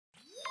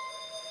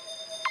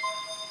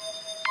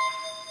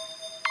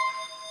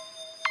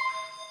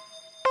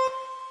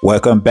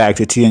Welcome back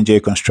to T&J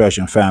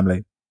Construction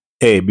family.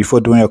 Hey,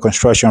 before doing a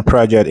construction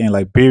project in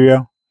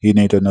Liberia, you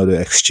need to know the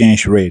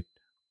exchange rate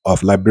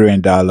of Liberian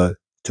dollar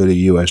to the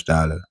US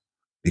dollar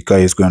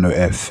because it's going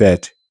to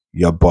affect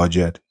your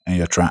budget and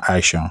your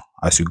transaction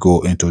as you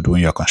go into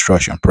doing your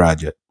construction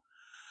project.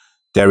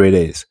 There it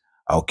is.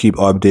 I'll keep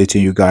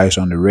updating you guys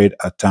on the rate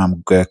as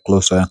time get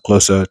closer and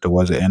closer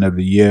towards the end of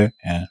the year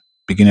and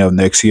beginning of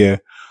next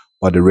year,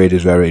 but the rate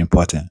is very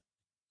important.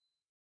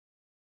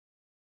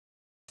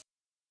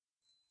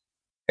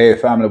 Hey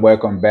family,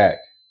 welcome back.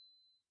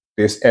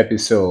 This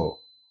episode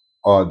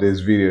or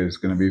this video is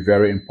going to be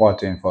very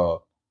important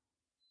for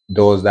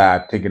those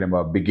that are thinking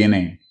about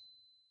beginning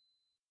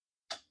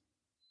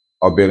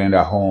or building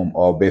a home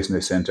or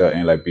business center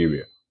in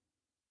Liberia.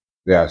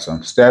 There are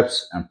some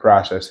steps and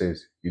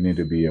processes you need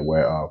to be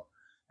aware of.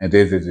 And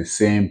this is the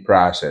same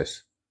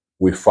process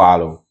we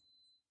follow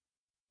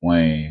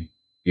when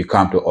you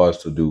come to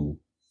us to do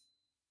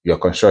your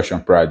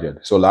construction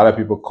project. So a lot of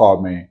people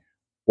call me,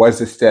 what's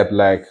the step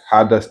like?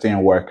 How does things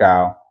work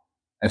out?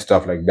 And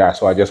stuff like that.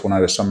 So I just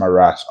wanted to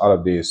summarize all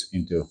of this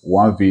into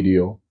one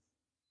video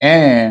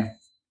and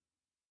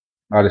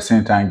at the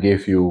same time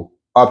give you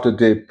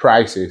up-to-date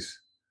prices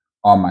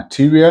on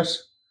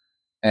materials.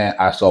 And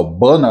as a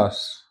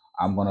bonus,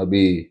 I'm going to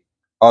be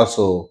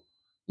also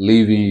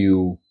leaving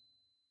you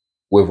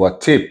with a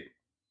tip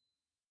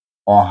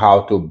on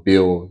how to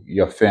build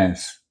your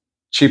fence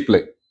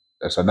cheaply.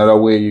 That's another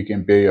way you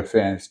can build your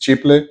fence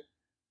cheaply.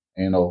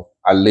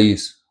 At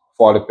least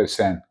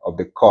 40% of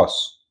the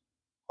cost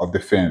of the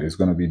fence is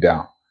going to be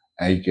down,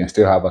 and you can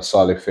still have a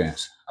solid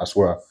fence as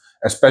well,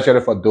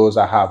 especially for those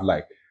that have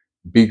like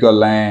bigger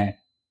land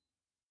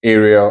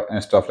area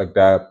and stuff like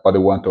that, but they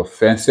want to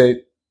fence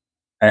it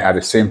and at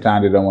the same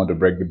time they don't want to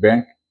break the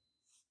bank.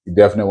 You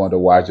definitely want to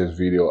watch this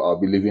video. I'll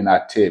be leaving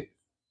that tip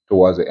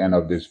towards the end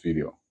of this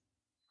video.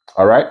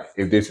 All right,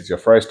 if this is your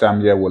first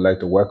time here, we'd like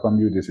to welcome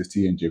you. This is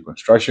T&J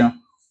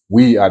Construction.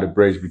 We are the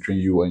bridge between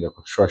you and your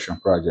construction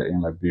project in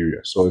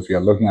Liberia. So if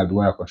you're looking at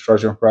doing a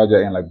construction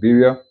project in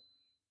Liberia,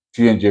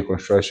 T&J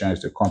Construction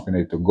is the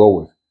company to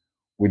go with.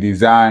 We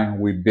design,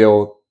 we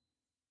build,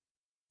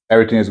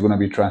 everything is going to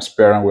be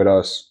transparent with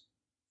us,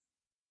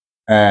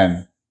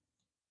 and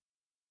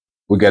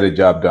we get the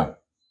job done.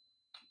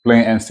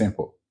 Plain and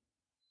simple.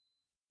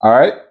 All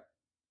right?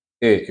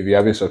 Hey, if you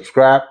haven't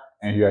subscribed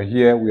and you are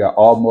here, we are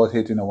almost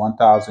hitting the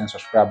 1,000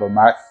 subscriber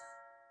mark.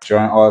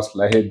 Join us,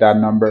 let's hit that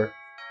number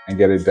and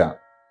get it done.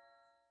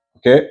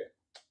 Okay?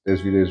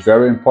 This video is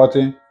very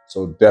important,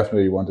 so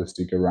definitely you want to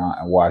stick around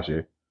and watch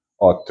it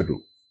all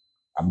through.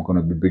 I'm going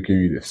to be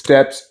bringing you the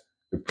steps,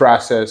 the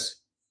process,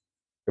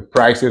 the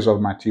prices of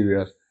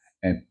materials,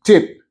 and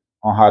tip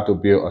on how to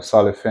build a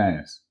solid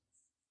fence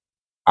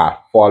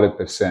at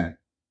 40%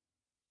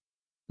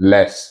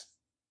 less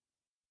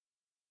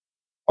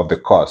of the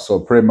cost.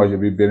 So pretty much you'll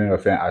be building a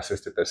fence at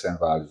 60%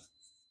 value.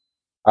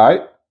 All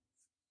right?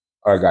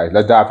 All right, guys,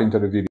 let's dive into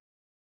the video.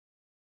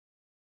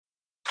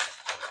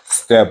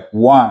 Step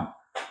one.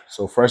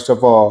 So first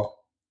of all,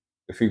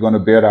 if you're going to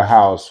build a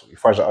house,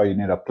 first of all, you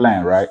need a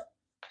plan, right?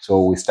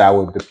 So we start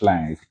with the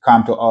plan. If you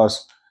come to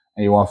us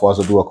and you want for us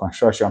to do a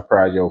construction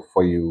project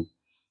for you,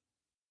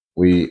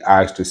 we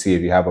ask to see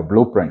if you have a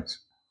blueprint.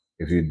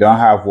 If you don't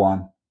have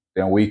one,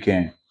 then we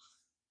can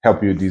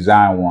help you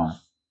design one,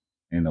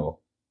 and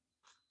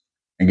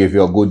give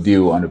you a good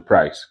deal on the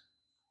price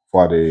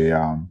for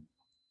the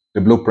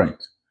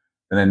blueprint.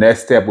 Then the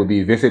next step would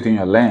be visiting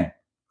your land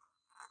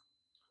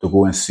to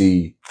go and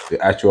see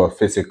the actual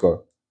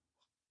physical,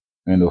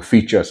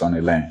 features on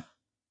the land,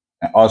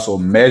 and also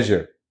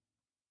measure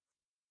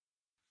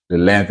the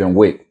length and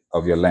width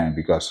of your land,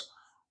 because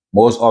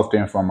most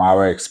often from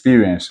our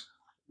experience,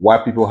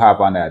 what people have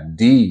on their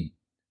deed,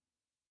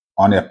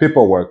 on their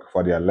paperwork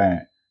for their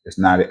land, is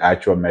not the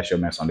actual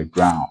measurements on the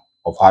ground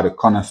of how the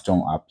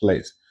cornerstone are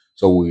placed.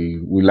 So we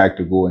like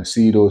to go and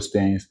see those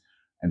things,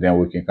 and then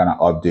we can kind of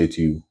update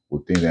you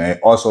with things. And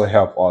it also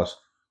help us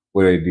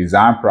with a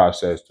design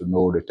process to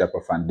know the type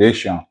of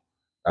foundation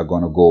are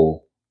going to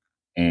go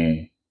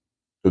into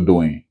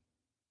doing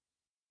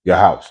your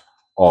house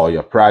or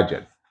your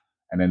project.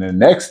 And then the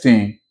next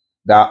thing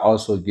that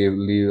also give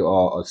you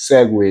a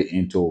segue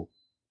into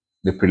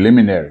the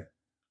preliminary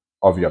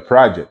of your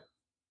project.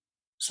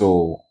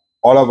 So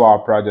all of our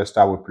projects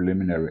start with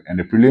preliminary, and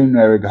the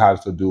preliminary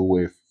has to do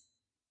with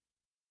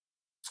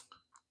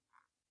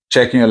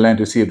checking your land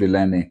to see if the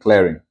land is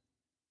clearing.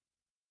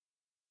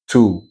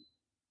 2,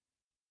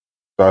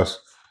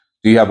 thus,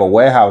 do you have a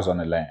warehouse on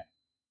the land?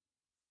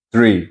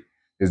 3,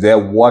 is there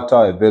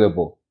water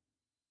available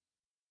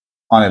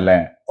on the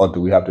land, or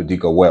do we have to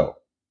dig a well?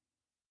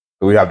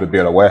 Do we have to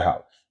build a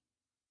warehouse?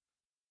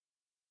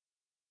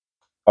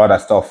 All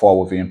that stuff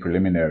fall within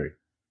preliminary.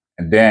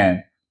 And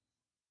then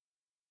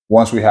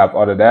once we have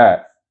all of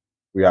that,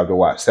 we have to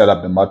what? Set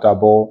up the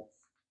multiple,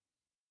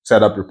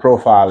 set up the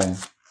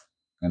profiling,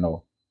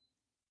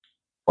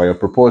 for your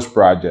proposed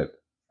project,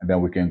 and then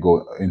we can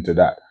go into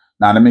that.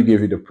 Now let me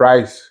give you the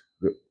price,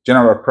 the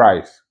general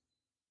price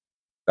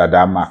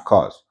that might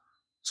cost.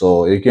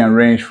 So it can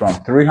range from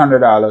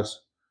 $300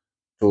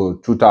 to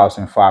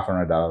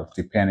 $2,500,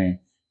 depending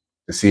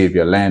to see if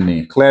your land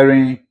needs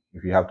clearing,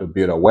 if you have to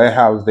build a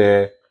warehouse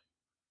there,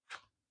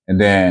 and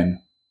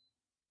then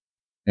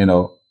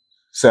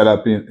set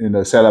up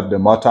set up the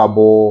mortar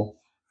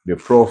bowl, the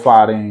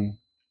profiling,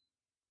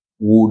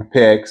 wood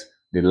pegs,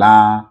 the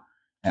line,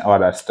 and all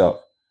that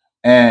stuff,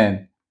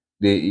 and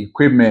the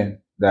equipment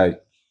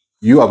that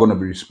you are going to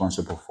be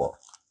responsible for.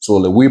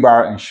 So the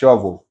wheelbarrow and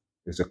shovel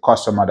is the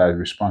customer that is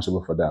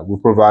responsible for that. We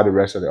provide the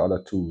rest of the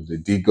other tools, the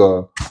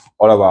digger,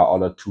 all of our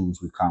other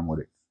tools we come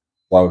with it.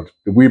 Well,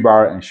 the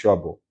wheelbarrow and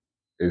shovel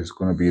is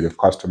going to be the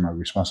customer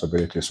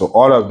responsibility. So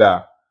all of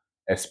that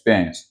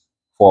expense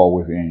fall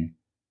within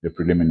the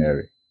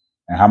preliminary.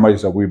 And how much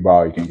is a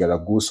wheelbarrow? You can get a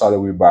good solid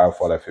wheelbarrow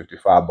for like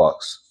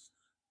 $55,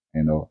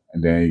 and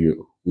then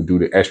we do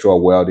the extra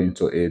welding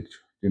to it,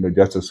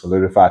 just to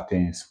solidify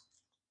things.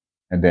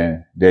 And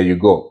then there you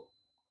go.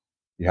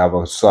 You have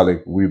a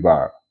solid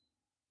wheelbarrow.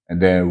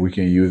 And then we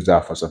can use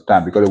that for some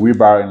time, because the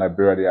wheelbarrow in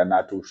Liberia, they are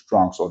not too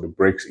strong, so it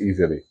breaks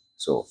easily.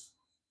 So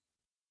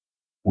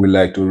we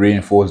like to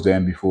reinforce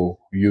them before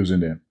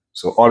using them.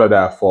 So all of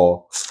that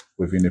fall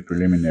within the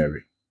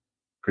preliminary.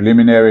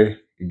 Preliminary,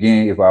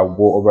 again, if I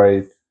go over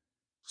it,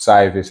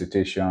 site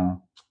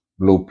visitation,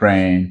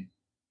 blueprint,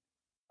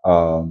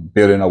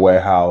 building a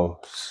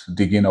warehouse,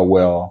 digging a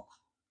well,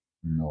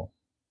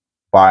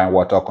 buying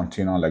water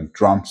container like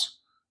drums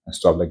and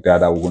stuff like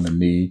that we're going to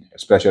need,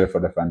 especially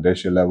for the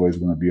foundation level. It's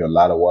going to be a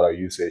lot of water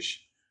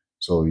usage.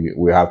 So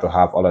we have to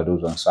have all of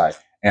those on site.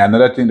 And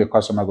another thing the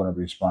customer is going to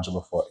be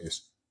responsible for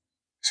is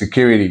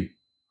security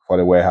for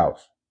the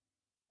warehouse.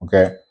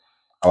 Okay.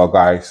 Our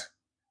guys,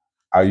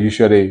 I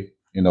usually,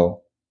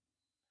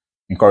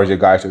 encourage the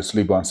guys to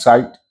sleep on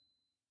site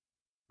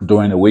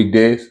during the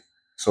weekdays.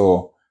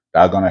 So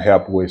that's going to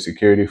help with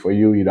security for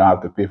you. You don't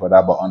have to pay for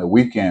that. But on the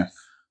weekends,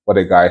 where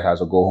the guys has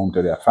to go home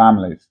to their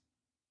families,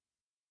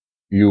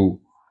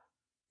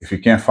 if you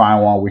can't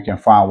find one, we can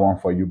find one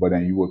for you, but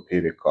then you will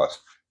pay the cost.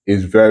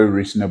 It's very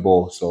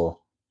reasonable, so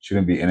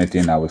shouldn't be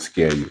anything that will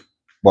scare you.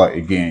 But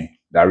again,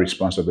 that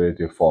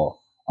responsibility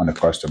fall on the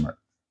customer.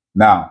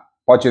 Now,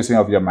 purchasing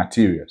of your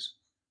materials.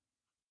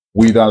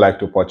 We don't like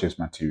to purchase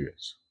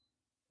materials.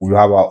 We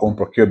have our own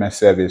procurement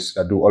service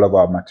that do all of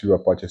our material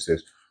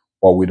purchases,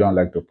 but we don't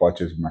like to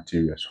purchase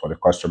materials for the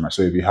customer.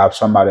 So if you have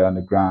somebody on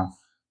the ground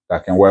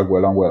that can work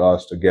along with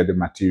us to get the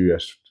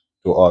materials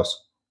to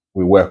us,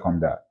 we welcome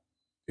that.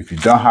 If you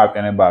don't have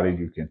anybody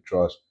you can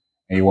trust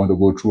and you want to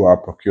go through our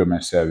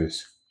procurement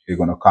service, you're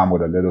going to come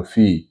with a little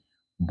fee.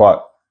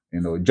 But,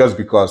 just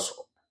because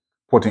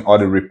putting all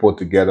the report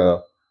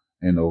together,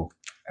 and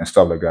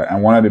stuff like that.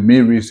 And one of the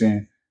main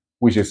reasons,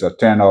 which is a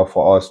turn off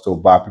for us to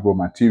buy people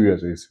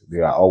materials, is they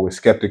are always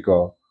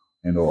skeptical,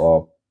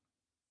 of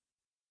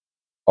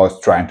us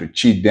trying to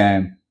cheat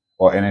them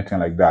or anything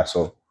like that.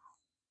 So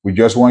we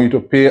just want you to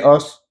pay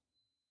us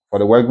for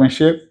the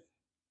workmanship,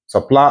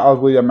 supply us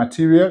with your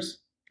materials,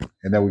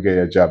 and then we get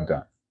your job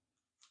done.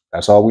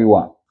 That's all we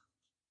want.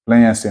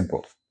 Plain and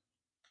simple.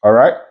 All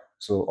right?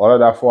 So all of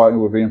that fall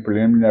within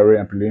preliminary,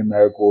 and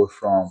preliminary goes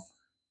from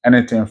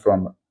anything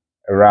from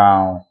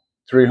around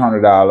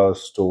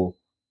 $300 to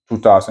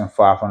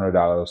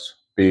 $2,500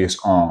 based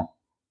on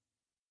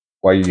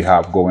what you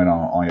have going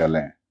on your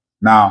land.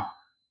 Now,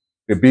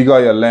 the bigger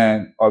your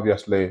land,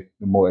 obviously,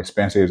 the more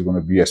expensive it's going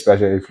to be,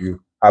 especially if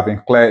you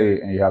haven't cleared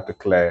it and you have to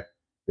clear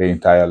the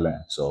entire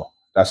land. So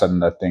that's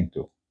another thing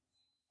too.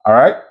 All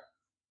right?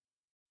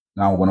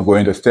 Now we're going to go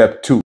into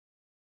step 2.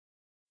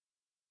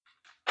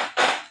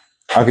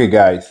 Okay,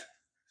 guys.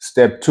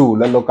 Step 2,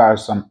 let's look at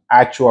some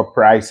actual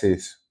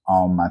prices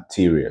on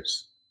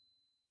materials.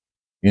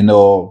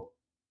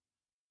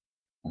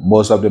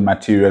 Most of the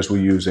materials we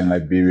use in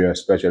Liberia,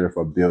 especially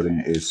for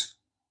building, is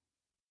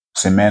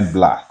cement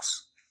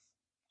blocks.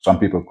 Some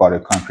people call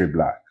it concrete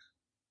block,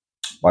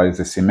 but it's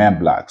a cement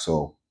block.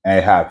 So, and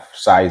it have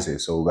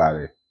sizes. So we got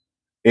it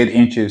 8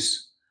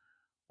 inches,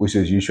 which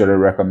is usually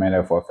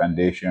recommended for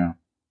foundation.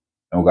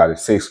 And we got a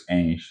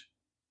 6-inch,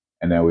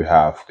 and then we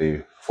have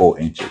the 4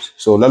 inches.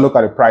 So let's look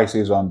at the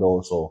prices on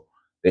those. So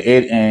the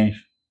 8-inch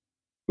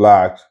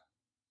blocks,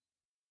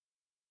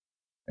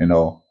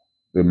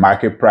 the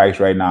market price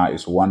right now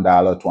is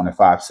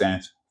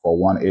 $1.25 for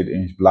one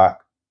 8-inch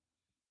block.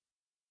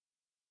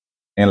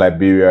 In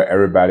Liberia,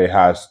 everybody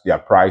has their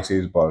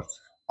prices, but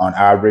on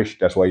average,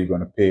 that's what you're going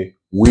to pay.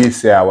 We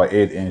sell our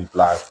 8-inch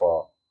block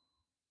for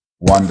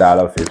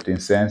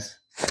 $1.15,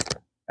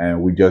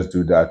 and we just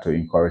do that to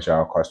encourage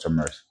our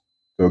customers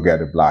to get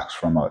the blocks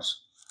from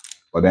us.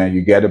 But then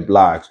you get the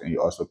blocks and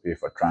you also pay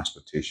for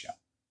transportation.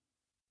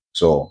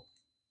 So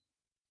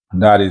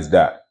that is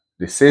that.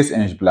 The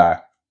 6-inch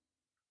block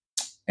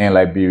in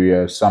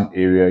Liberia, some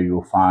area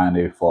you'll find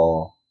it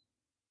for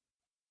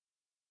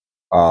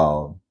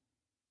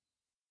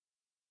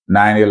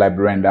 90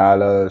 Liberian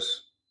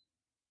dollars.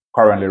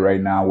 Currently,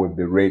 right now, with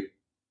the rate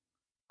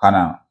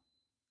with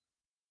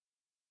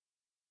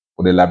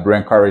the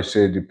Liberian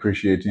currency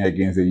depreciating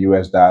against the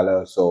US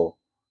dollar, so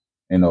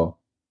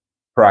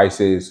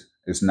prices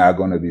is not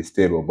going to be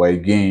stable. But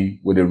again,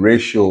 with the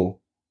ratio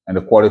and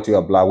the quality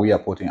of block we are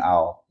putting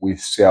out, we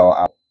sell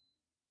out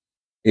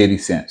 80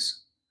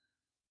 cents.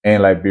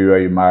 In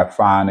Liberia, you might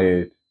find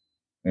it,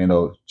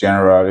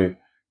 generally,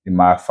 you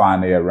might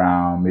find it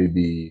around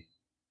maybe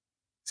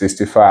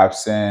 65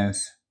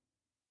 cents,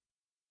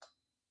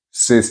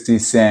 60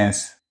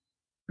 cents.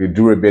 The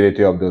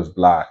durability of those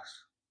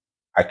blocks,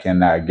 I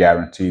cannot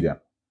guarantee them.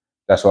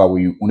 That's why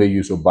we only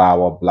use to buy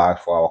our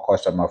blocks for our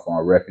customer from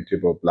a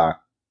reputable block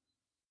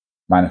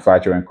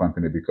manufacturing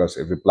company, because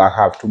if the block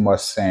have too much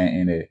sand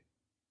in it,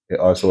 it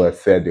also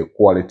affect the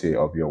quality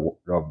of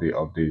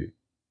the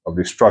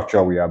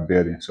structure we are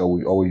building. So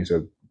we always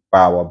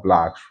buy our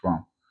blocks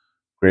from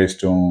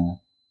Greystone,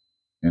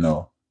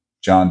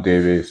 John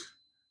Davis,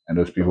 and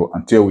those people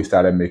until we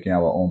started making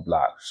our own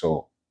blocks.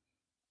 So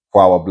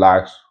for our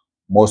blocks,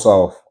 most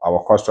of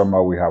our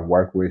customer we have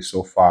worked with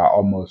so far,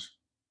 almost,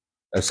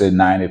 let's say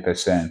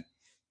 90%,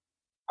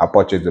 have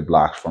purchased the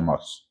blocks from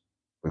us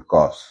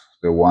because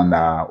they want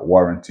that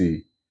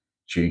warranty.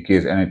 So in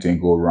case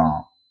anything go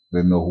wrong,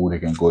 they know who they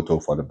can go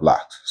to for the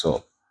blocks.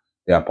 So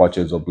they have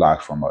purchased the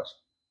blocks from us.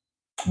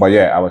 But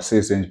yeah, our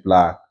 6-inch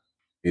block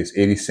is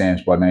 80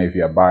 cents. But now if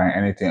you're buying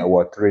anything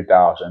over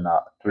 3,000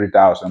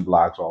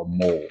 blocks or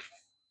more,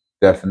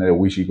 definitely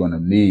which you're gonna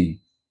need,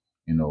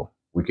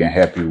 we can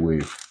help you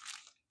with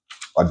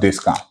a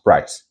discount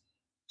price.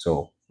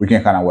 So we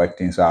can kind of work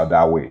things out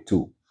that way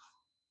too.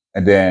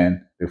 And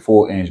then the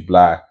 4-inch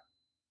block,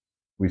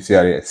 we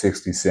sell it at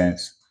 60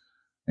 cents.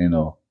 I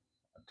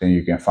think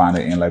you can find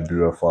it in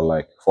Liberia for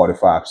like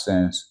 45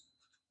 cents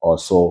or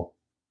so.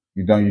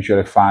 You don't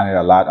usually find it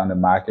a lot on the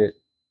market,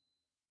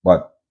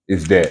 but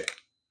it's there.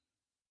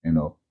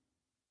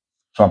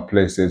 Some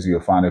places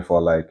you'll find it for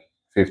like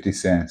 50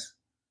 cents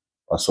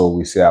or so.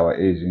 We say our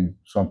aging.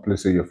 Some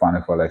places you'll find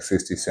it for like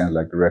 60 cents,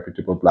 like the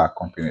reputable black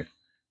company.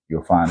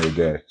 You'll find it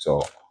there.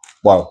 So,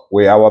 but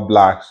with our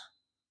blocks,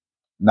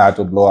 not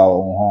to blow our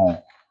own home,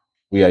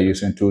 we are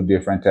using 2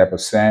 different types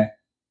of sand,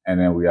 and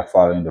then we are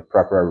following the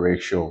proper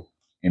ratio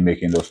in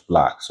making those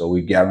blocks. So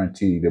we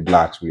guarantee the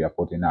blocks we are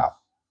putting out.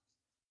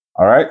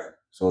 All right.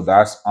 So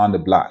that's on the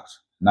blocks.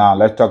 Now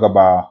let's talk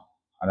about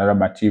another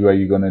material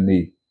you're going to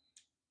need.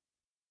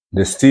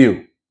 The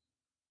steel.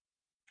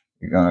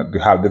 You're going to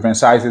have different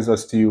sizes of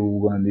steel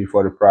we're going to need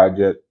for the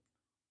project.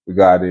 We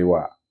got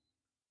the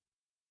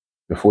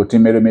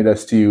 14 millimeter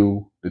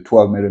steel, the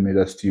 12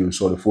 millimeter steel.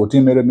 So the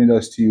 14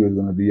 millimeter steel is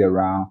going to be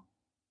around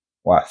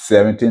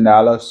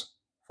 $17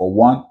 for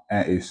one,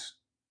 and it's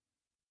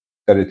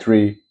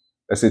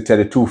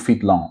 32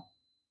 feet long.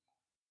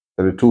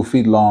 32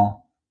 feet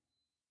long,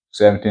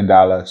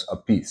 $17 a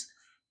piece.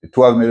 The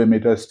 12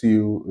 millimeter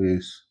steel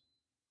is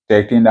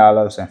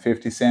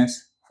 $13.50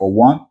 for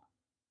one,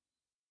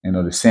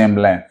 the same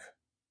length.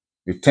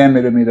 The 10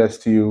 millimeter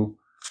steel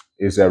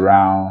is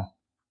around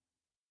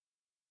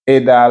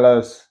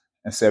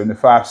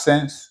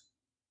 $8.75.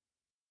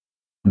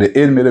 The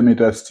 8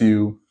 millimeter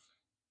steel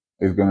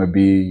is going to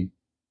be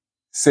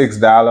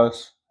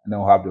 $6, and then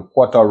we'll have the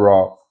quarter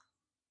raw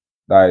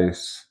that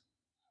is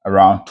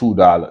around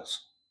 $2.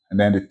 And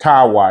then the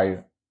tie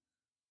wire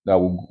that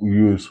we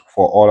use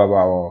for all of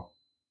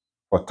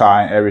for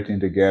tying everything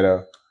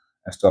together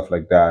and stuff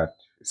like that,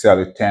 sell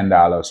it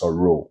 $10 a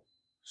roll.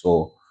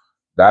 So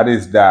that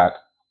is that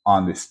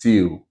on the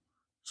steel.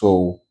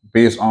 So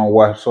based on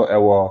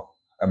whatsoever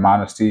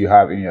amount of steel you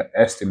have in your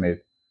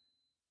estimate,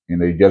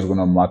 you're just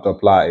gonna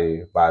multiply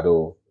it by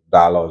the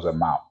dollars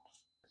amount.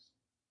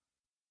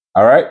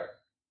 All right,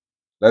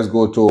 let's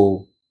go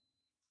to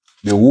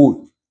the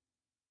wood,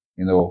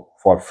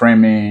 for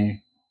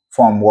framing,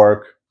 form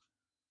work,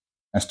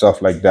 and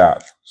stuff like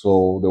that.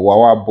 So the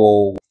Wawa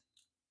bowl,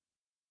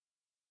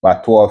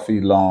 about 12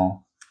 feet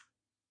long,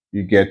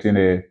 you're getting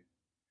it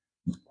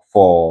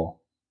for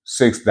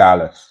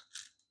 $6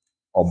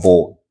 a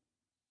bowl.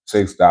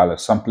 $6.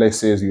 Some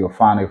places you'll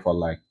find it for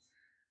like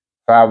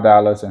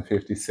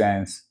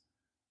 $5.50,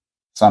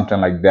 something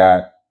like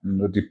that.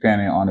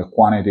 Depending on the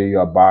quantity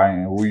you're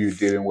buying and who you're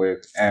dealing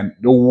with. And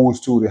the woods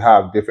too, they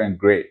have different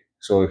grade.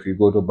 So if you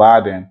go to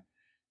buy them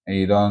and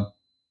you don't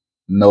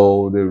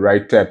know the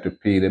right type to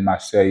pay, they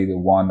might sell you the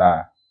one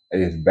that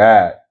is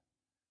bad,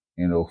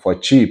 for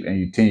cheap, and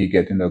you think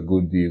you're getting a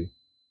good deal,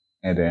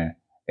 and then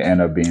it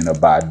end up being a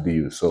bad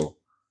deal. So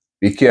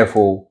be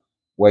careful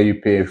what you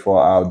pay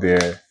for out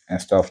there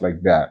and stuff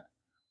like that.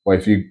 But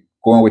if you're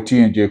going with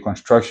T&J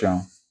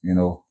Construction,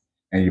 and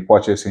you're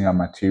purchasing your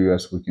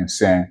materials, we can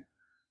send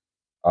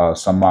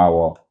some of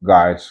our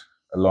guys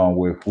along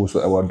with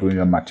whosoever doing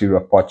your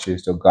material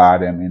purchase to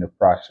guide them in the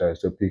process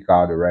to pick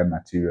out the right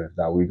materials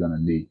that we're going to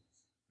need,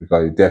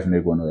 because it's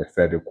definitely going to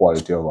affect the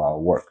quality of our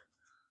work,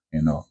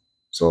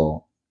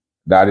 So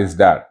that is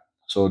that.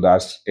 So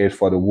that's it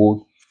for the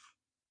wood.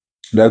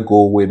 Let's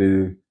go with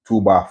the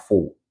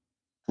 2x4.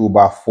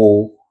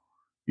 2x4,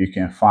 you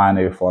can find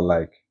it for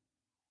like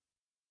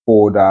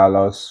 $4,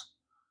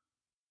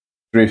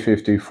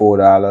 $3.50,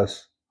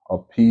 $4 a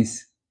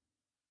piece.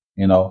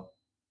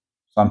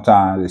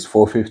 Sometimes it's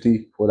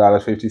 $4.50,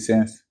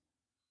 $4.50.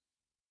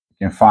 You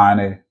can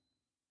find it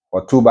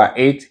for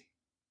 2x8.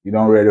 You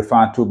don't really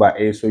find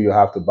 2x8, so you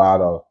have to buy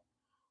a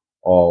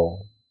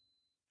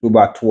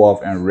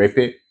 2x12 and rip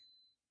it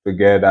to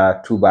get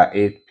a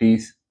 2x8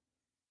 piece.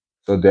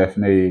 So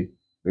definitely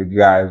the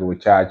guys will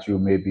charge you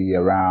maybe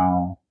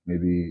around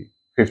maybe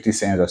 50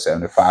 cents or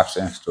 75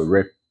 cents to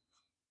rip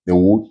the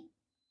wood.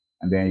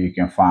 And then you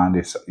can find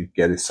this, you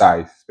get a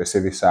size,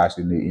 specific size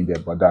you need in there.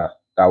 But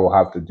that will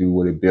have to do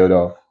with the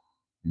builder,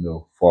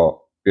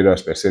 for builder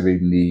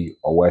specific need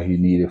or what he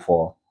needed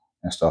for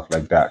and stuff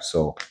like that.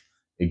 So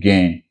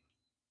again,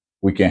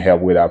 we can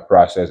help with that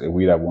process if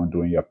we have one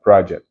doing your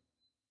project.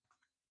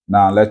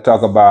 Now let's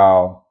talk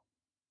about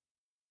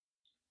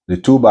the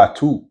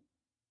 2x2.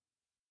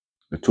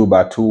 The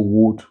 2x2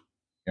 wood,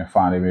 you can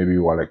find it maybe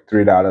like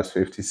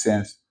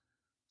 $3.50,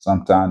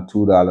 sometimes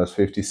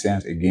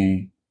 $2.50.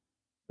 Again,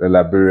 the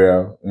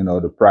Liberia,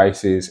 the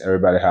prices,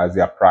 everybody has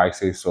their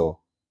prices. So,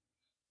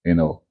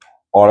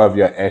 all of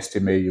your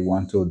estimate you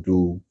want to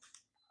do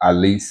at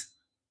least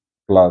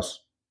plus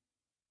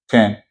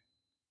 10,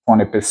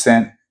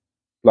 20%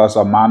 plus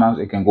or minus.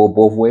 It can go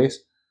both ways,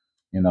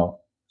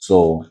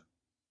 So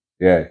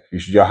yeah, you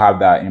should just have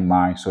that in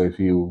mind. So if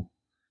you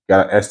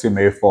got an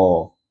estimate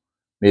for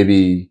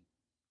maybe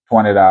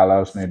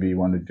 $20, maybe you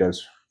want to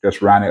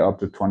just round it up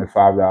to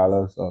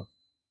 $25 or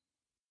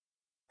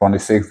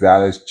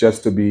 $26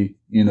 just to be,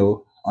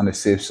 on the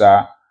safe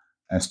side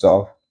and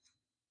stuff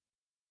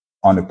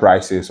on the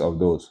prices of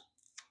those.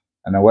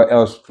 And then what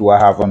else do I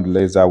have on the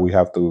list that we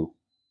have to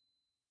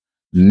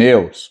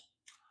nails?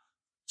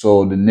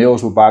 So the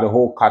nails will buy the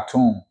whole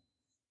carton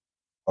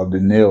of the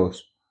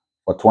nails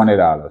for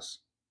 $20.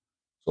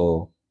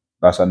 So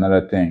that's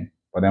another thing.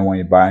 But then when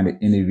you're buying the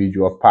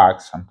individual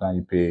packs, sometimes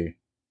you pay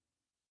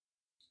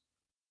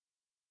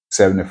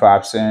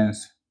 75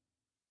 cents,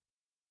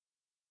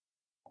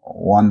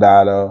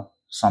 $1,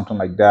 something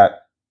like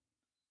that,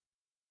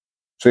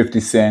 50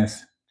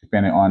 cents,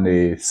 depending on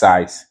the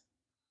size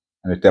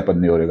and the type of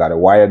nail. They got a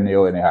wire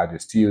nail and they have the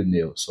steel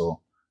nail.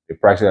 So the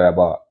price is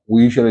about,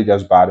 we usually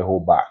just buy the whole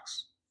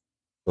box,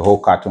 the whole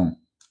carton,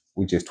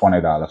 which is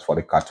 $20 for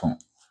the carton.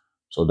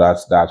 So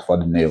that's for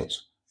the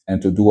nails.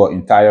 And to do an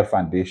entire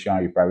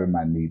foundation, you probably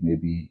might need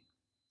maybe,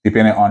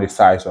 depending on the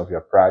size of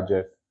your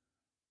project,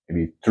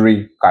 maybe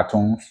 3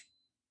 cartons,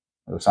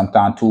 or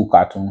sometimes 2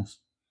 cartons.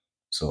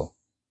 So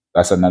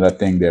that's another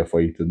thing there for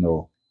you to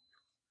know.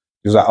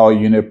 These are all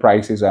unit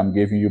prices I'm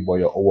giving you, but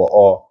your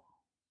overall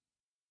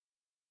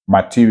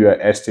material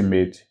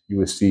estimate, you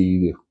will see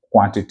the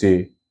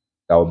quantity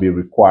that will be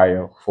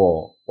required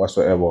for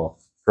whatsoever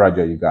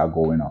project you got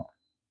going on.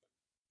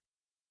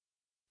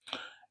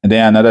 And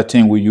then another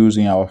thing we use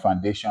in our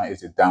foundation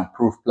is a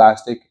damp-proof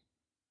plastic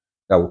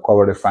that will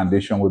cover the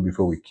foundation with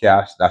before we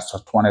cast. That's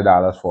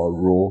 $20 for a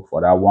roll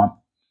for that one.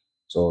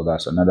 So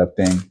that's another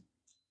thing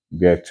you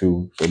get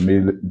to. So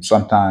maybe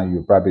sometimes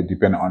you probably,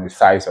 depending on the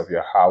size of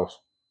your house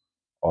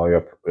or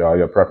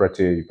your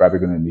property, you're probably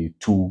going to need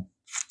 2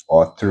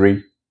 or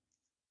 3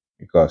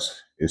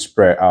 because it's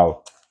spread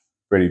out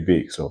pretty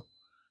big. So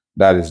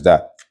that is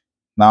that.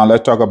 Now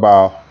let's talk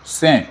about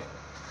sand.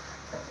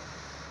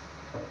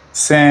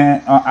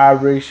 Sand on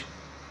average,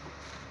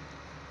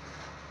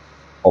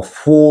 a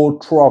full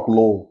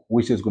truckload,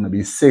 which is going to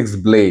be 6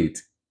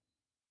 blades.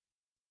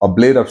 A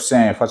blade of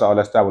sand, first of all,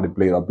 let's start with the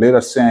blade. A blade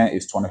of sand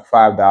is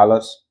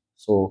 $25.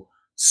 So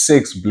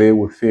 6 blades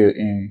will fit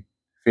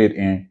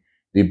in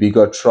the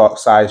bigger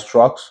size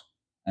trucks.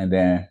 And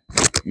then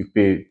you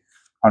pay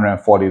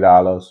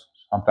 $140,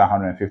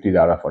 sometimes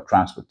 $150 for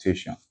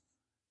transportation,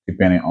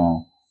 depending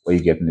on where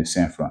you're getting the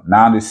sand from.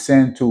 Now the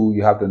sand too,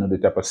 you have to know the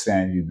type of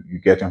sand you're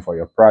getting for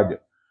your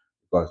project,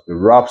 because the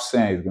rough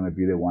sand is going to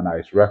be the one that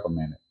is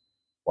recommended.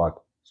 But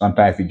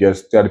sometimes if you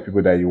just tell the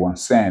people that you want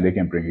sand, they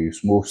can bring you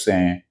smooth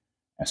sand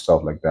and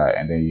stuff like that,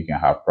 and then you can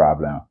have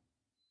problem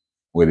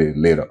with it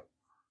later.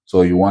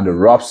 So you want the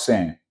rough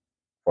sand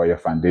for your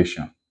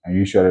foundation, and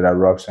usually that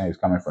rough sand is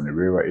coming from the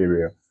river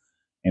area,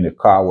 in the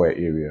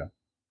carway area,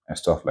 and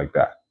stuff like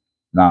that.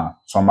 Now,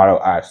 somebody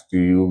will ask, do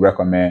you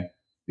recommend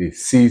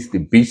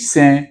the beach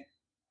sand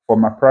for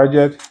my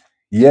project?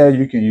 Yeah,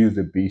 you can use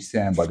the beach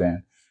sand, but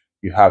then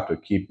you have to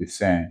keep the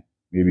sand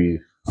maybe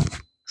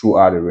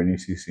throughout the rainy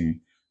season,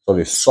 so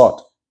the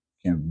salt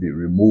can be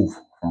removed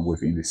from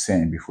within the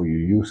sand before you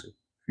use it.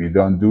 If you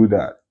don't do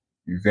that,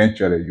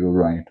 eventually you'll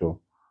run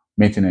into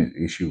maintenance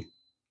issue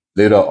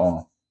later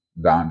on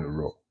down the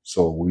road.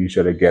 So we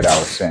usually get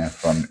our sand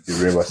from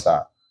the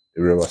riverside,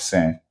 the river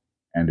sand,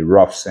 and the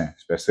rough sand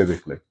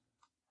specifically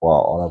for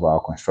all of our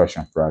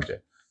construction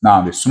projects.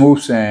 Now the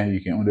smooth sand,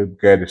 you can only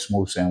get the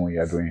smooth sand when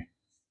you're doing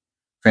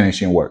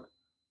finishing work,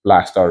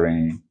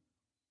 plastering,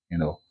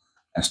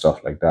 and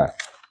stuff like that.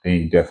 Then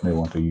you definitely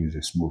want to use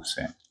a smooth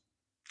sand.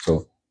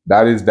 So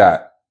that is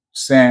that.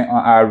 Sand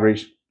on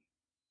average,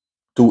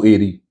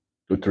 $280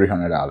 to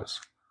 $300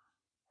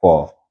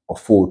 for a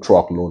full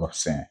truckload of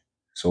sand.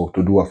 So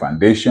to do a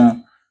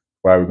foundation,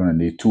 probably going to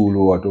need 2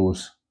 load of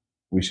those,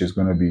 which is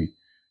going to be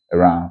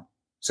around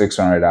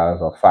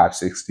 $600 or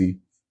 $560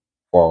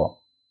 for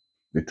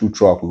the 2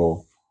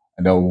 truckload.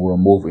 And then we'll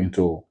move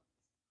into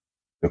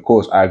the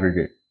coast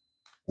aggregate,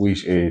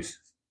 which is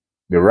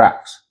the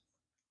racks.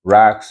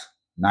 Racks,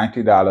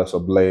 $90 a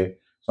blade.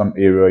 Some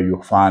area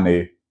you'll find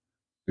the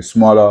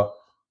smaller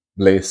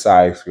blade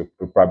size.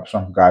 Probably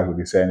some guys will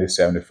be saying it's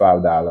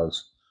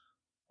 $75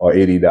 or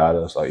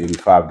 $80 or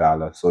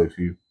 $85. So if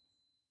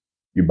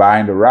you're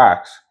buying the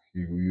racks,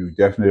 you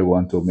definitely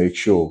want to make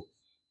sure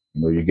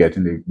you're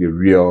getting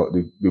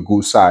the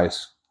good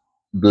size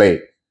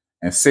blade,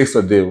 and 6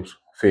 of those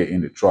fit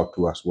in the truck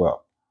too as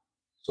well.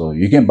 So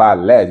you can buy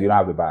less, you don't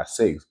have to buy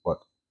 6, but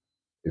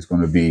it's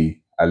going to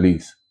be at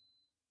least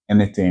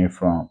anything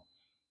from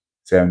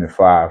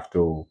 $75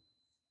 to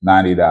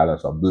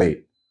 $90 a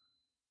blade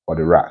for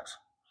the racks.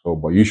 So,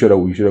 but we should go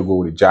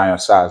with the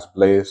giant size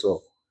blade.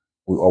 So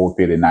we always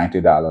pay the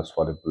 $90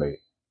 for the blade,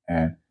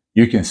 and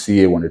you can see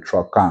it when the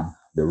truck comes.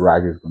 The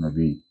rack is going to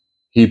be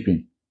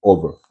heaping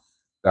over.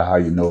 That's how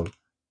you know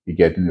you're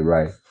getting the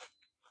right,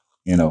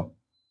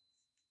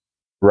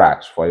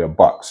 racks for your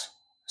bucks.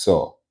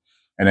 So,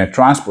 and then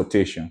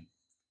transportation,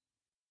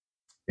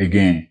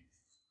 again,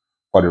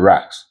 for the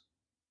racks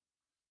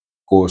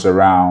goes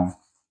around,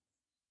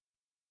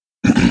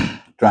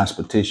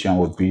 transportation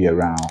would be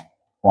around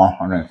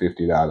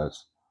 $150.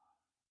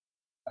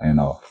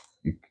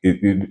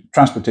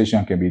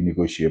 Transportation can be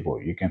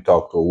negotiable. You can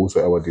talk to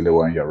whosoever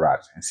delivering your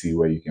racks and see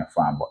where you can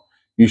find, but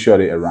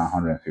usually around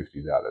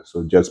 $150.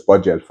 So just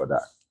budget for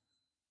that.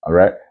 All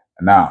right.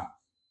 Now,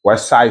 what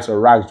size of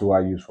racks do I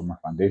use for my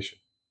foundation?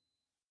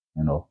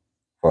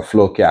 For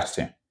floor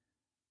casting.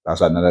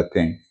 That's another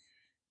thing,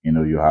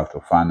 you have to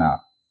find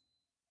out.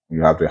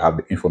 You have to have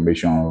the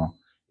information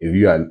if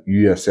you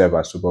yourself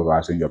are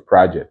supervising your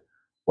project.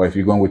 But if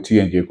you're going with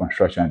T&J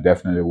Construction,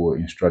 definitely will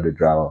instruct the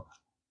driver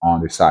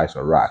on the size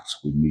of racks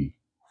we need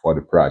for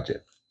the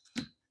project.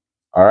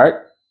 All right.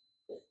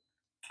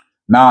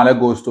 Now that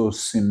goes to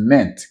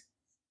cement.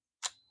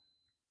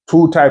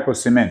 2 types of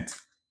cement.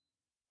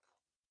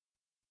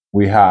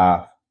 We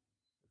have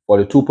for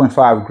the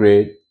 2.5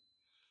 grade,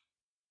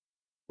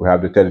 we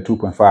have the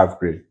 32.5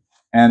 grade,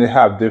 and they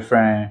have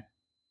different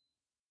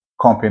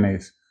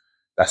companies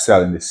that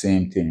selling the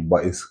same thing,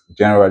 but it's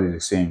generally the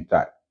same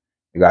type.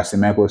 You got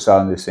Cemenco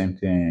selling the same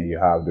thing. You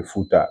have the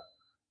Futa,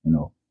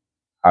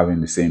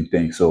 having the same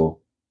thing.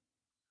 So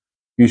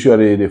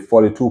usually the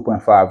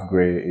 42.5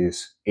 grade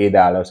is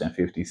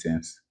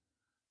 $8.50.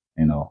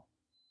 If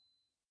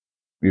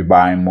you're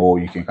buying more,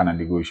 you can kind of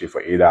negotiate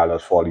for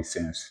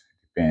 $8.40.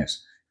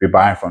 Depends. If you're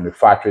buying from the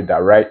factory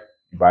direct,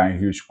 you're buying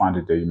huge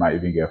quantity, you might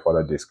even get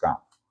further discount.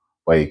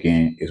 But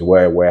again, it's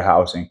where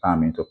warehousing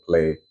come into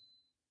play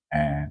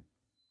and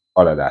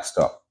all of that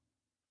stuff.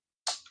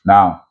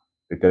 Now,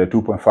 the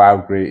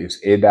 32.5 grade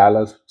is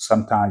 $8.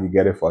 Sometimes you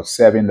get it for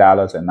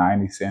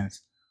 $7.90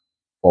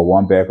 for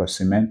 1 bag of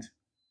cement.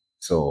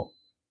 So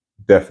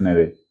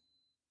definitely,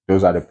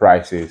 those are the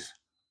prices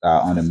that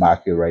are on the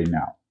market right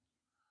now.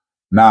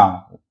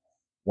 Now,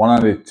 one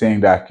of the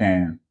things that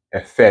can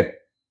affect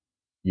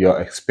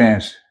your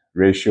expense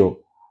ratio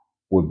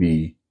would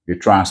be the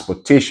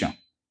transportation,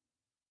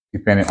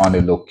 depending on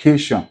the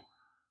location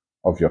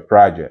of your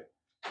project.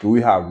 Do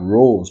we have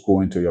roads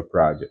going to your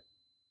project?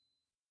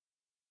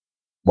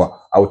 But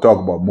I will talk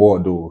about more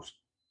of those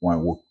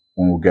when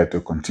we get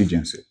to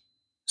contingency.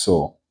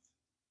 So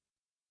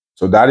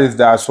that is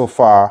that so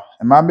far.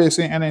 Am I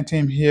missing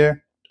anything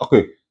here?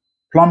 Okay,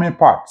 plumbing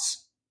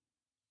parts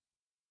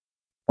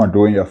for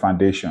doing your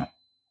foundation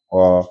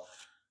or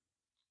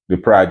the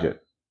project.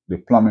 The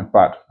plumbing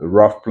part, the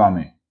rough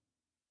plumbing,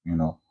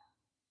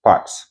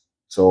 parts.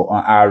 So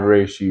on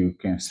average, you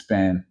can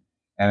spend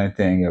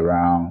anything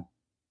around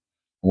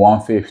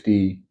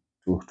 $150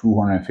 to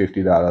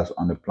 $250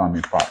 on the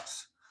plumbing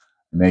parts.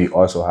 And then you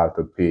also have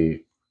to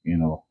pay,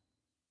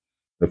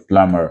 the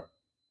plumber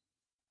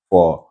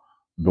for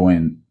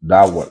doing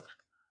that work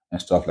and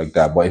stuff like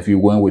that. But if you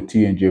went with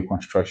T&J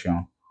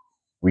Construction,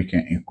 we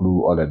can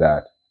include all of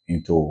that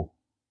into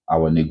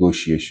our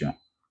negotiation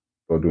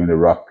for doing the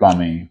rough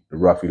plumbing, the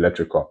rough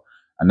electrical.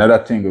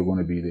 Another thing is going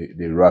to be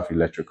the rough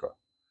electrical,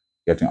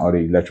 getting all the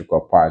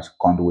electrical parts,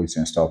 conduits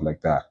and stuff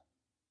like that.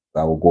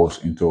 That will go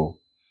into,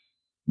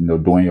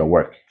 doing your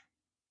work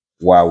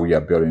while we are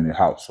building the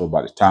house. So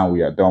by the time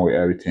we are done with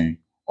everything,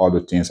 all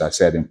the things are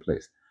set in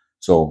place.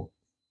 So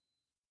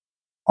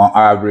on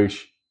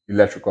average,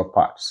 electrical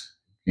parts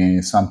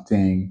in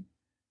something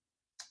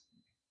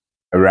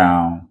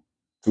around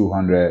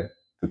 200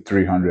 to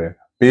 300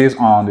 based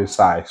on the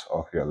size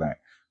of your land.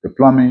 The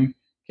plumbing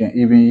you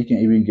can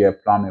even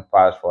get plumbing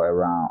parts for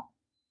around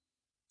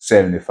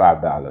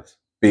 $75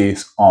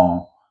 based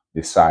on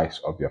the size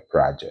of your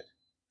project.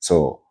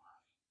 So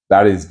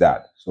that is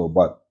that.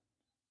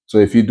 So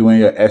if you're doing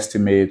your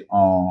estimate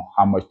on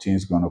how much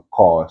things gonna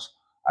cost,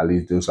 at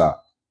least those are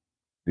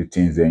the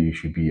things that you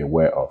should be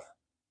aware of.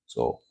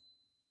 So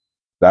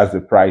that's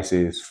the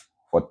prices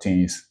for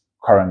things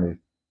currently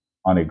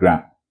on the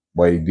ground,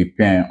 but it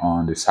depends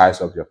on the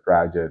size of your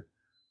project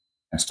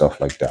and stuff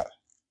like that.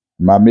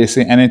 Am I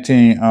missing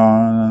anything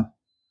that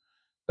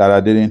I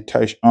didn't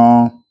touch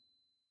on?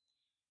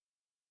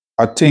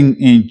 I think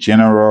in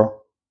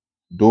general,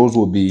 those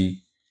will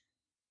be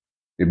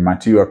the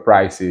material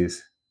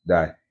prices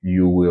that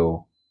you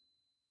will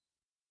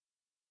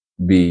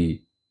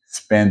be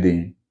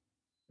spending,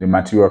 the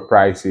material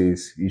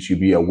prices you should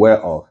be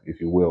aware of, if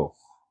you will,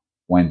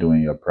 when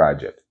doing your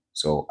project.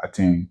 So I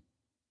think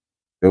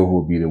those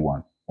will be the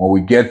one. When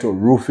we get to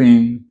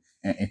roofing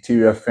and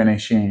interior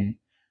finishing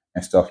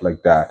and stuff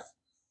like that,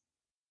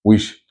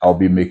 which I'll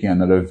be making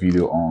another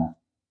video on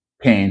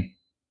paint,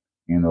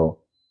 you know,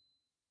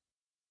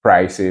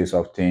 prices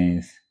of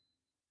things,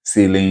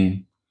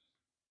 ceiling,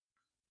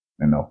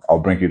 I'll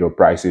bring you the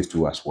prices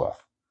too as well.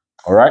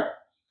 All right.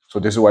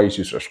 So this is why you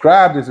should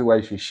subscribe. This is why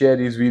you should share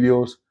these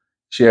videos.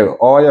 Share with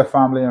all your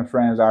family and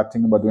friends that are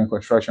thinking about doing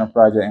construction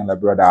project in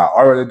Liberia, that are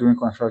already doing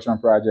construction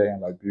project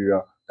in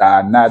Liberia, that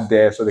are not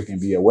there, so they can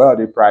be aware of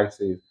the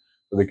prices,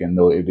 so they can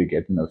know if they're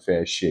getting a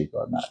fair shake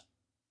or not.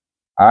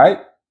 All right.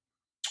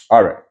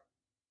 All right.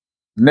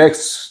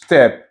 Next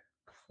step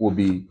will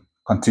be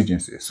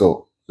contingency.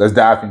 So let's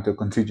dive into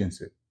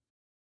contingency.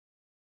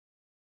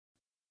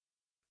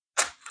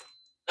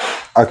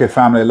 Okay,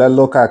 family, let's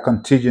look at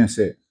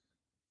contingency.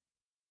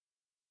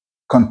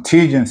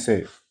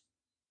 Contingency.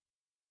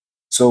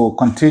 So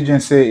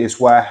contingency is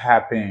what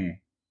happens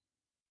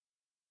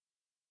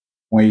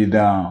when you're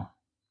down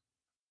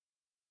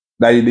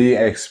that you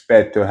didn't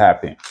expect to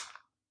happen.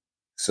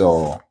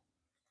 So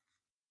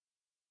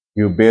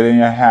you're building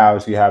your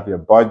house, you have your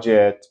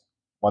budget,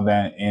 but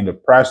then in the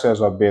process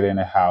of building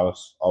a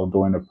house or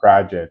doing the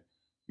project,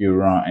 you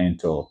run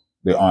into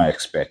the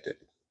unexpected.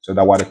 So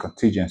that's what the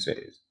contingency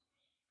is.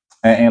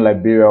 And in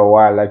Liberia,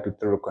 why I like to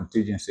throw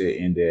contingency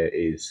in there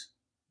is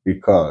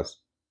because,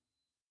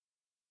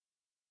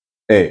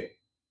 hey,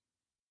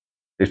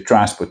 the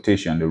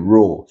transportation, the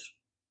roads,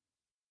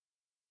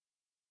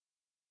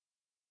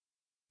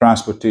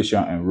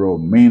 transportation and road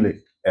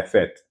mainly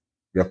affect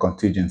your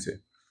contingency.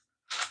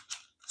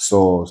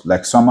 So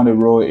like some of the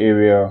rural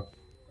area,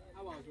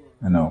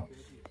 the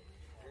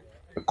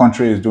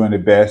country is doing the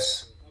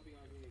best,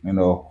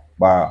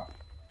 by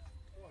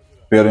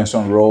building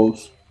some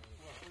roads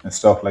and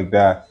stuff like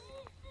that.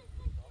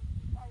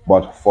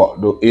 But for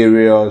the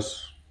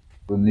areas,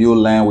 the new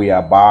land we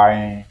are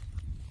buying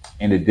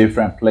in the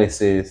different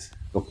places,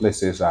 the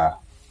places are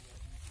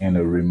in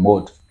a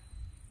remote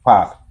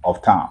part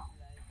of town,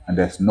 and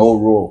there's no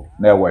road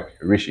network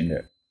reaching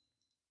there.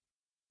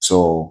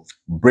 So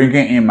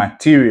bringing in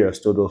materials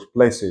to those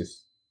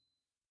places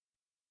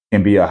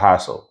can be a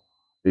hassle.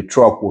 The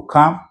truck will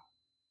come,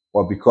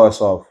 but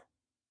because of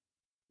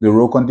the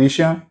road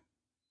condition,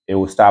 it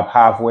will stop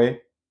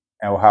halfway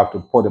and will have to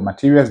put the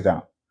materials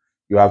down.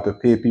 You have to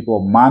pay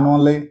people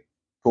manually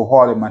to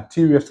haul the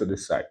materials to the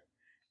site.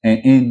 And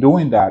in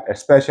doing that,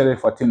 especially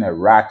for things like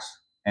rocks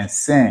and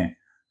sand,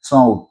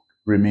 some will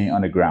remain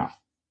on the ground.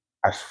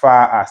 As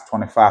far as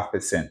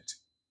 25%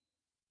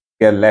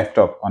 get left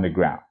up on the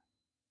ground.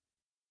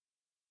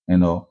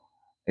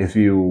 If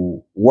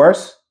you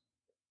worst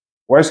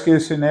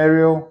case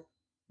scenario,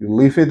 you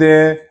leave it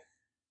there.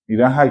 You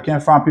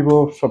can't find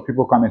people, so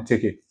people come and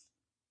take it.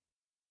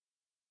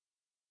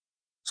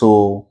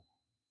 So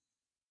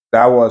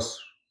that was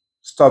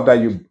stuff that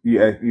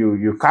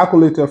you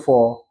calculated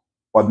for,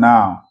 but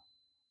now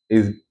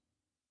it's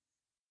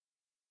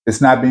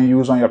not being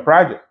used on your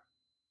project.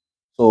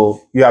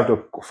 So you have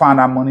to find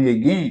that money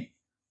again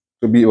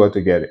to be able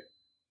to get it.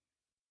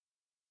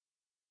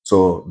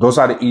 So those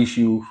are the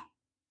issues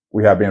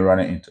we have been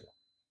running into.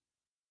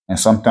 And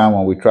sometimes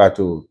when we try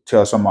to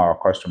tell some of our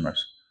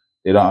customers,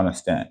 they don't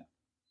understand.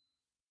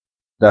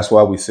 That's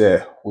why we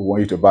say we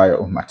want you to buy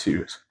your own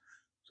materials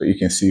so you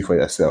can see for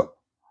yourself.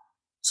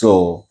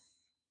 So,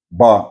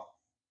 but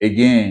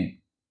again,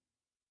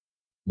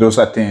 those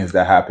are things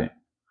that happen.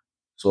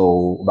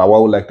 So, but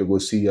what we like to go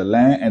see your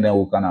land, and then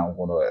we're gonna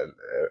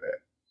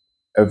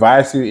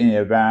advise you in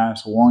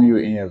advance, warn you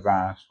in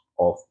advance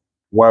of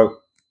what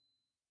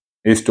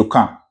is to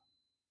come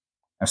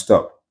and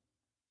stuff,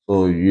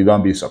 so you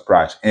don't be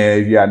surprised.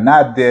 And if you are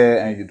not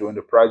there and you're doing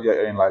the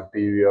project in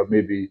Liberia,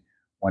 maybe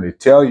when they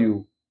tell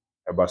you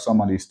about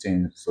some of these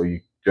things, so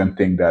you don't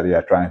think that they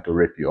are trying to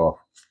rip you off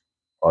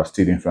or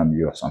stealing from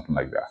you or something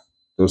like that.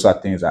 Those are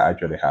things that are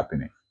actually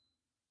happening.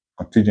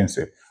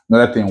 Contingency.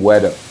 Another thing,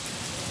 weather.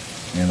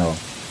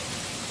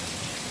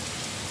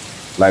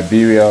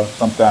 Liberia,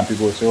 sometimes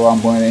people say, oh, I'm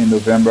going in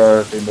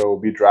November, it will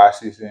be dry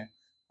season.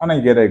 And then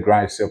you get a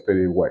ground, it's still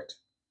pretty wet.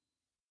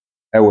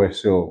 Anyway,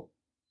 so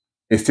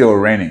it's still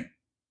raining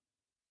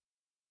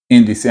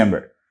in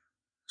December.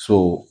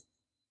 So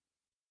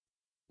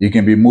you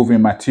can be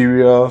moving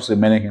materials, the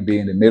man can be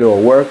in the middle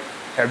of work,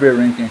 heavy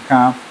rain can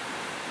come,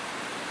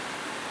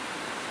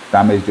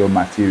 damage your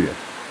material.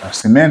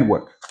 Cement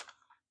work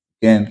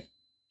can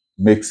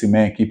make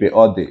cement, keep it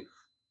all day.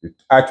 The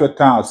actual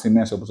time of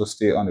cement is supposed to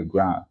stay on the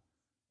ground.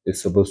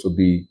 It's supposed to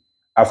be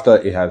after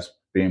it has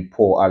been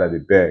pulled out of the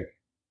bag,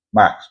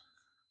 max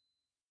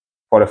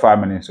 45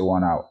 minutes to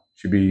 1 hour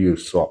should be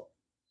used up.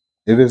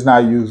 If it's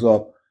not used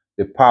up,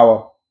 the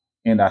power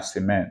in that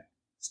cement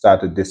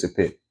start to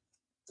dissipate,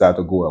 start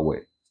to go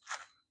away,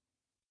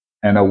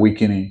 and are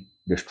weakening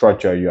the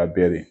structure you are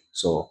building.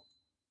 So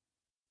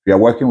If you're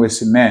working with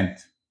cement,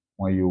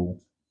 when you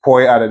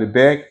pour it out of the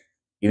bag,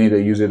 you need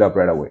to use it up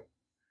right away.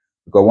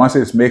 Because once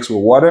it's mixed with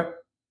water,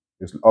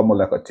 it's almost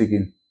like a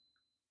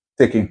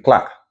ticking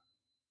clock.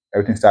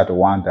 Everything starts to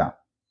wind down.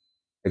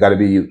 They got to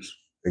be used.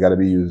 They got to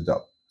be used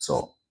up.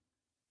 So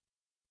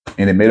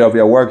in the middle of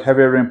your work,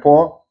 heavy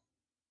rainfall,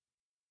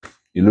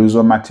 you lose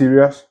your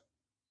materials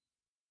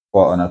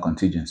for on a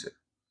contingency.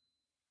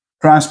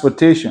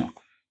 Transportation.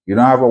 You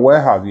don't have a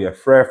warehouse. You're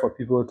afraid for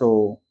people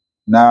to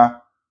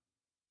now,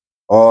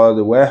 or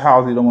the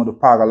warehouse, you don't want to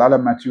park a lot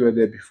of material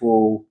there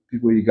before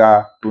people you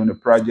got doing the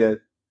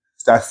project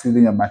start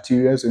stealing your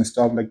materials and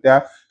stuff like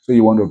that. So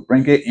you want to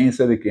bring it in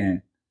so they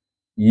can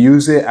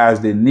use it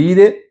as they need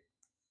it.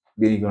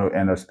 Then you're going to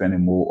end up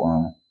spending more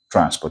on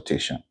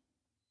transportation.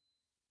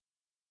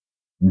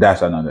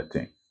 That's another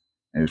thing.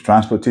 And the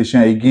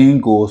transportation again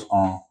goes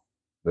on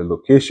the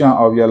location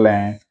of your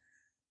land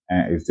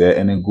and is there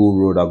any good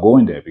road are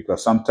going there?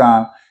 Because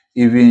sometimes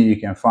even you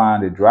can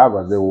find the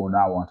drivers, they will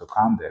not want to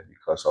come there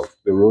because of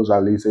the roads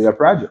that lead to your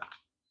project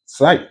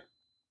site.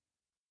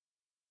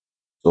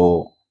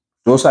 So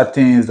those are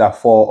things that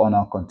fall on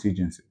our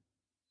contingency.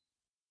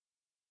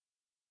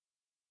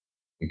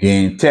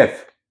 Again,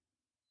 theft.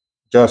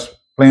 Just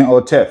plain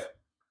old theft.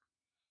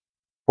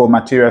 Put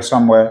material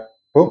somewhere,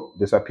 boom,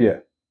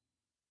 disappear.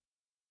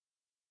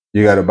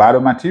 You got to buy the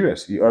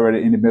materials. You're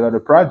already in the middle of the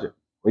project.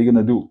 What are you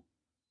going to do?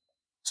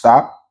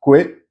 Stop?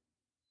 Quit?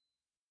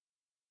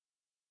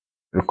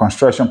 The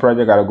construction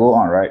project got to go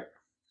on, right?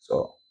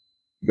 So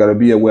you got to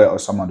be aware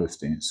of some of those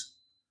things.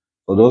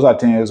 So those are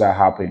things that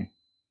happen.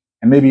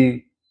 And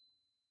maybe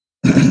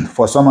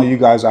for some of you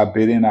guys that are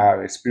bidding, that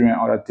have experienced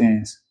other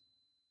things,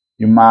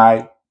 you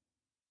might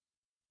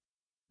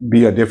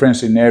be a different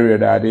scenario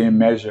that I didn't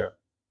measure.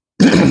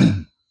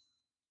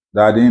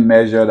 That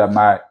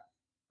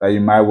you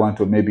might want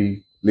to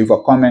maybe leave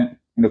a comment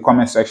in the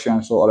comment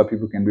section so other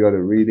people can be able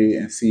to read it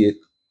and see it.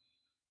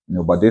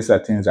 But these are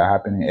things that are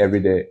happening every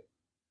day.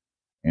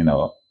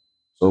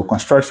 So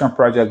construction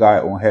project got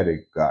its own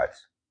headache,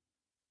 guys.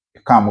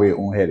 It comes with its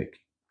own headache.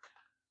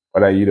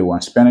 Whether you're the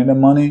one spending the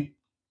money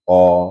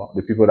or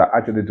the people that are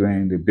actually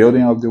doing the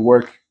building of the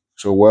work.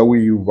 So what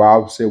we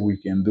Valve say we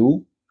can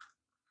do,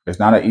 it's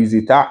not an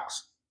easy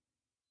task.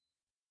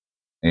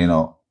 It's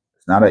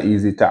not an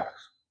easy task.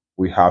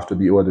 We have to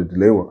be able to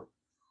deliver.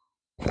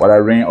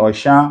 Whether rain or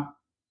shine,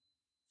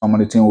 some of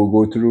the things we'll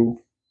go through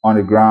on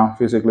the ground,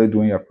 physically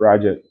doing your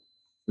project,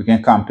 we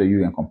can come to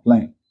you and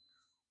complain.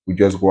 We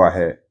just go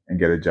ahead and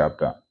get a job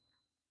done.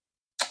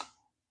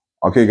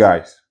 Okay,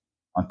 guys.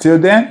 Until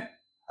then,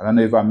 I don't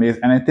know if I missed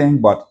anything,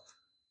 but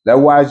let's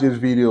watch this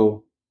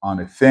video on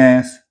the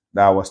fence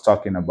that I was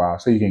talking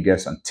about so you can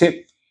get some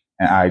tip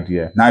and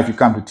idea. Now, if you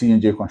come to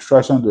T&J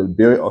Construction to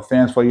build a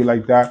fence for you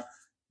like that,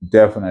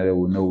 definitely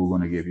we'll know we're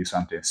going to give you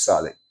something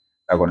solid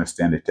that's going to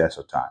stand the test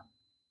of time.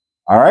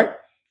 All right?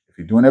 If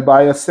you're doing it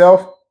by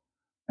yourself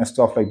and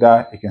stuff like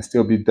that, it can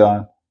still be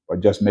done, but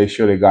just make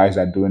sure the guys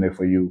that are doing it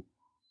for you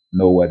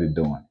know what they're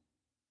doing.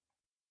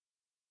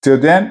 Till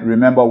then,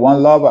 remember,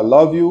 one love, I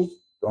love you.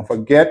 Don't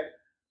forget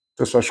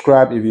to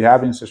subscribe if you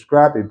haven't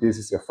subscribed. If this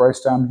is your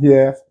first time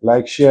here,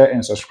 like, share,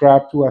 and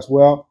subscribe too as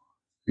well.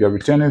 If you're a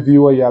returning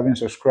viewer, you haven't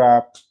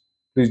subscribed,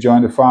 please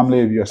join the family.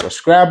 If you're a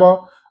subscriber,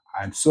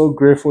 I'm so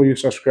grateful you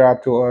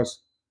subscribe to us.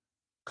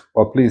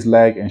 But please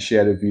like and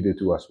share the video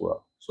too as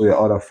well, so your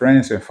other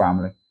friends and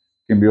family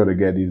can be able to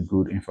get this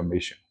good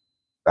information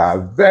that are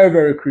very,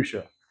 very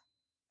crucial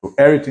to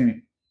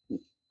everything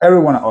every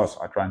one of us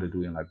are trying to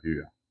do in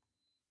Liberia.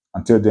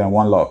 Until then,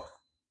 one love.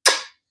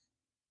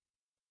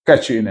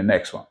 Catch you in the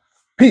next one.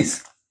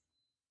 Peace.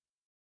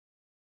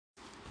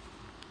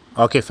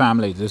 Okay,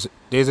 family, this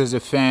is the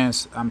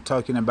fence I'm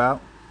talking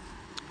about.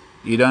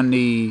 You don't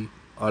need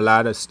a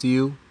lot of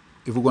steel.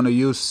 If we're going to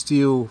use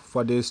steel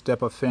for this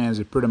type of fence,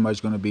 it's pretty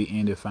much going to be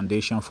in the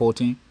foundation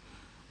footing.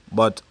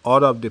 But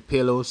all of the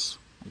pillars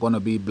are going to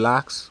be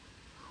blocks.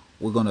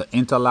 We're going to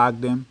interlock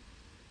them.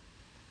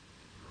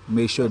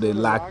 Make sure they're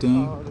locked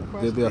in.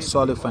 Give it a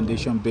solid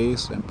foundation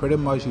base. And pretty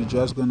much you're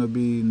just going to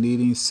be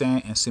needing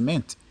sand and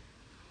cement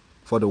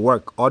for the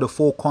work. All the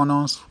four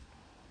corners,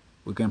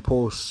 we're going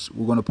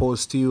to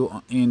post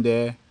steel in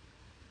there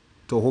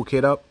to hook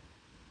it up.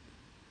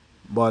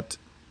 But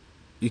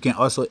you can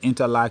also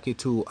interlock it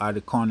too at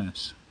the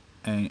corners,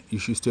 and you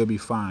should still be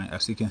fine.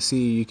 As you can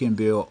see, you can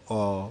build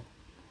a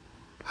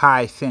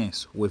high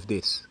fence with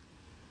this.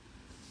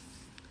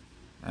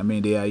 I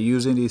mean, they are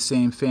using the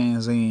same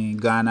fence in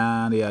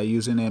Ghana, they are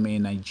using them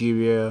in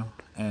Nigeria,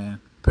 and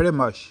pretty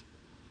much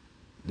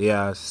they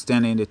are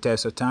standing the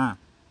test of time.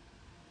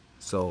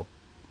 So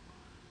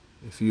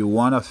if you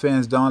want a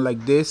fence done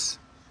like this,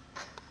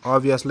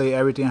 obviously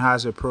everything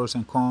has its pros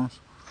and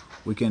cons.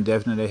 We can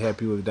definitely help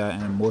you with that,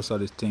 and most of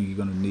the things you're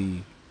going to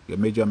need, your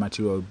major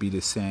material will be the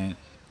sand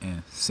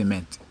and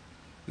cement.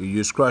 You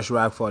use crushed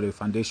rock for the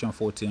foundation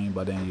footing,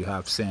 but then you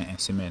have sand and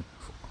cement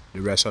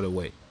the rest of the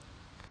way.